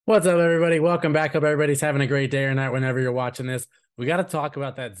What's up, everybody? Welcome back. Hope everybody's having a great day or night whenever you're watching this. We got to talk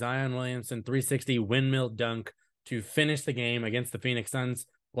about that Zion Williamson 360 windmill dunk to finish the game against the Phoenix Suns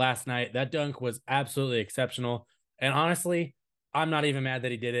last night. That dunk was absolutely exceptional. And honestly, I'm not even mad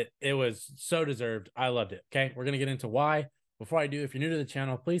that he did it. It was so deserved. I loved it. Okay. We're going to get into why. Before I do, if you're new to the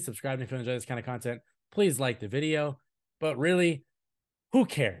channel, please subscribe if you enjoy this kind of content. Please like the video. But really, who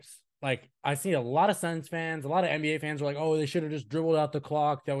cares? Like, I see a lot of Suns fans, a lot of NBA fans are like, oh, they should have just dribbled out the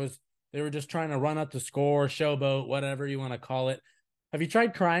clock. They were just trying to run up the score, showboat, whatever you want to call it. Have you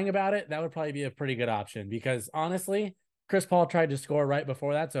tried crying about it? That would probably be a pretty good option because honestly, Chris Paul tried to score right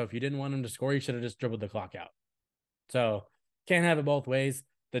before that. So if you didn't want him to score, you should have just dribbled the clock out. So can't have it both ways.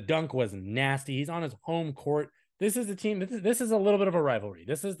 The dunk was nasty. He's on his home court. This is the team. This is a little bit of a rivalry.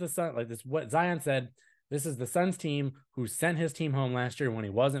 This is the Sun. Like this, what Zion said. This is the Suns team who sent his team home last year when he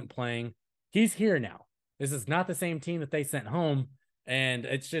wasn't playing. He's here now. This is not the same team that they sent home. And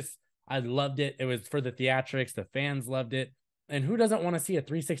it's just, I loved it. It was for the theatrics. The fans loved it. And who doesn't want to see a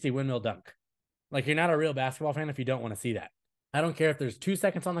 360 windmill dunk? Like, you're not a real basketball fan if you don't want to see that. I don't care if there's 2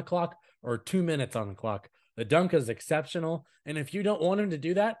 seconds on the clock or 2 minutes on the clock. The dunk is exceptional. And if you don't want him to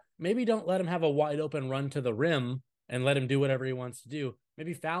do that, maybe don't let him have a wide open run to the rim and let him do whatever he wants to do.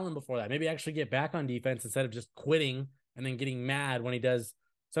 Maybe foul him before that. Maybe actually get back on defense instead of just quitting and then getting mad when he does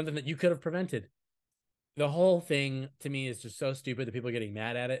something that you could have prevented. The whole thing to me is just so stupid that people are getting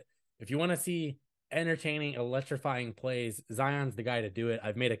mad at it. If you want to see entertaining, electrifying plays, Zion's the guy to do it.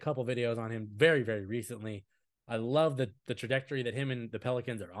 I've made a couple videos on him very, very recently. I love the trajectory that him and the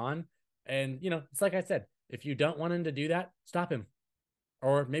Pelicans are on. And, it's like I said, if you don't want him to do that, stop him.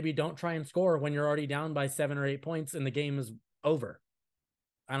 Or maybe don't try and score when you're already down by 7 or 8 points and the game is over.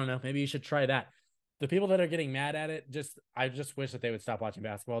 I don't know. Maybe you should try that. The people that are getting mad at it, I just wish that they would stop watching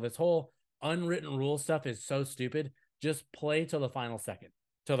basketball. This whole unwritten rule stuff is so stupid. Just play till the final second,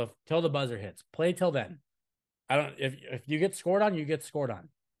 till the buzzer hits. Play till then. If you get scored on, you get scored on.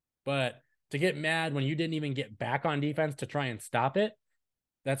 But to get mad when you didn't even get back on defense to try and stop it,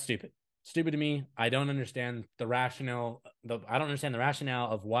 that's stupid. Stupid to me. I don't understand the rationale. I don't understand the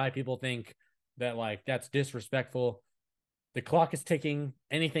rationale of why people think that that's disrespectful. The clock is ticking.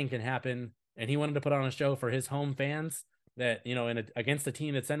 Anything can happen. And he wanted to put on a show for his home fans that, against the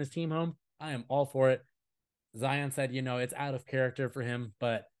team that sent his team home. I am all for it. Zion said, it's out of character for him.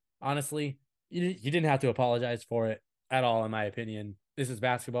 But honestly, you didn't have to apologize for it at all, in my opinion. This is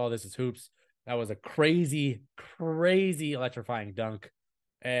basketball. This is hoops. That was a crazy, crazy electrifying dunk.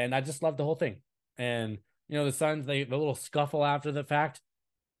 And I just loved the whole thing. And, the Suns, the little scuffle after the fact,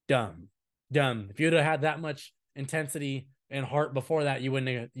 dumb. If you'd have had that much intensity and heart before that, you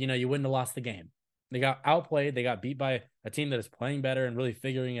wouldn't have lost the game. They got outplayed. They got beat by a team that is playing better and really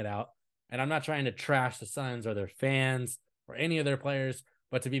figuring it out. And I'm not trying to trash the Suns or their fans or any of their players,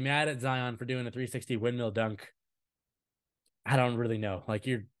 but to be mad at Zion for doing a 360 windmill dunk, I don't really know.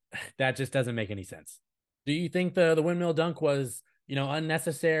 That just doesn't make any sense. Do you think the windmill dunk was,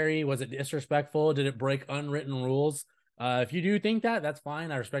 unnecessary? Was it disrespectful? Did it break unwritten rules? If you do think that, that's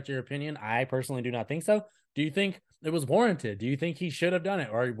fine. I respect your opinion. I personally do not think so. Do you think it was warranted? Do you think he should have done it?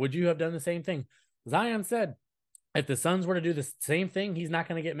 Or would you have done the same thing? Zion said, if the Suns were to do the same thing, he's not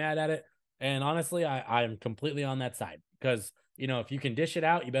going to get mad at it. And honestly, I'm completely on that side because, if you can dish it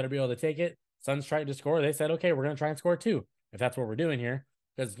out, you better be able to take it. Suns tried to score. They said, okay, we're going to try and score too, if that's what we're doing here.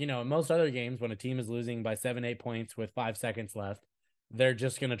 Because, in most other games, when a team is losing by 7, 8 points with 5 seconds left, they're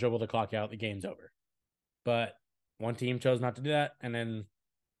just going to dribble the clock out. The game's over. But one team chose not to do that. And then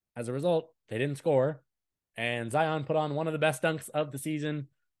as a result, they didn't score. And Zion put on one of the best dunks of the season.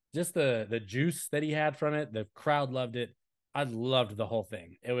 Just the juice that he had from it. The crowd loved it. I loved the whole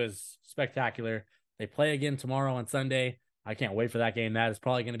thing. It was spectacular. They play again tomorrow on Sunday. I can't wait for that game. That is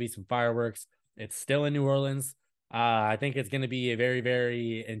probably going to be some fireworks. It's still in New Orleans. I think it's going to be a very,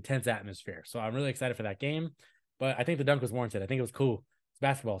 very intense atmosphere. So I'm really excited for that game. But I think the dunk was warranted. I think it was cool. It's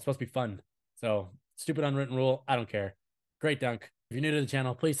basketball. It's supposed to be fun. So stupid unwritten rule. I don't care. Great dunk. If you're new to the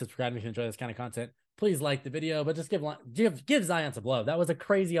channel, please subscribe if you enjoy this kind of content. Please like the video, but just give Zion some love. That was a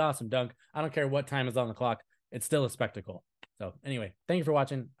crazy awesome dunk. I don't care what time is on the clock. It's still a spectacle. So anyway, thank you for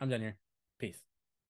watching. I'm done here. Peace.